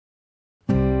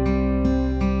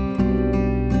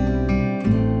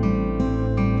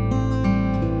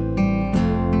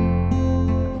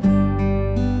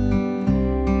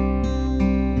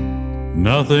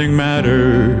nothing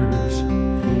matters.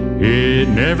 It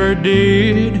never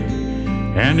did,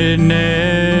 and it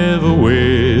never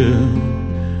will.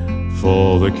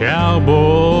 For the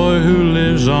cowboy who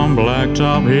lives on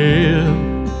Blacktop Hill,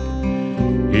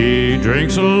 he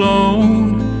drinks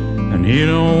alone and he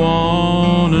don't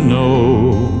wanna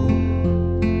know.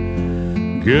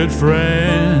 Good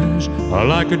friends are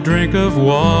like a drink of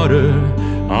water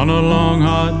on a long,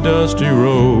 hot, dusty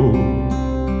road.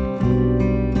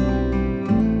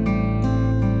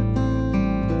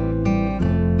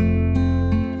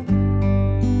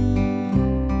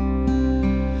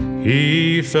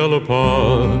 He fell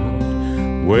apart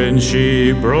when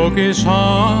she broke his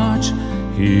heart.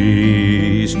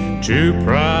 He's too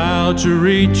proud to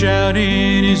reach out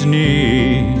in his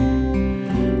knee.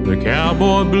 The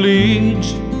cowboy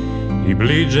bleeds, he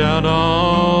bleeds out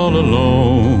all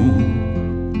alone,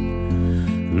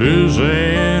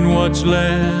 losing what's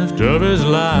left of his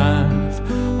life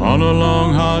on a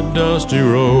long, hot, dusty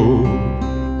road.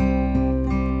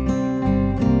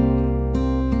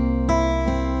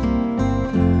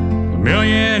 A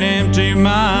million empty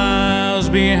miles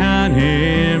behind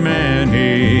him, and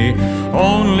he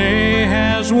only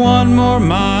has one more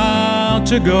mile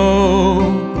to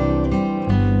go.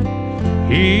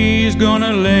 He's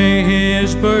gonna lay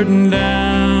his burden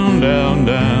down, down,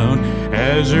 down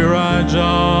as he rides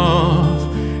off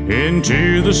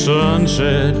into the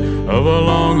sunset of a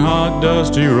long, hot,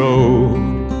 dusty road.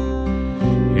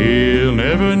 He'll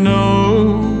never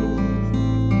know.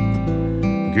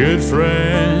 Good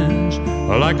friends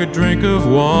are like a drink of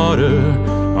water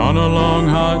on a long,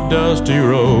 hot, dusty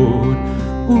road.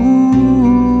 Ooh,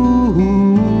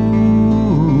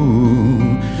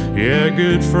 yeah,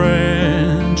 good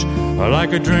friends are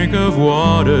like a drink of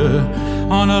water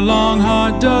on a long,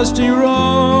 hot, dusty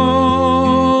road.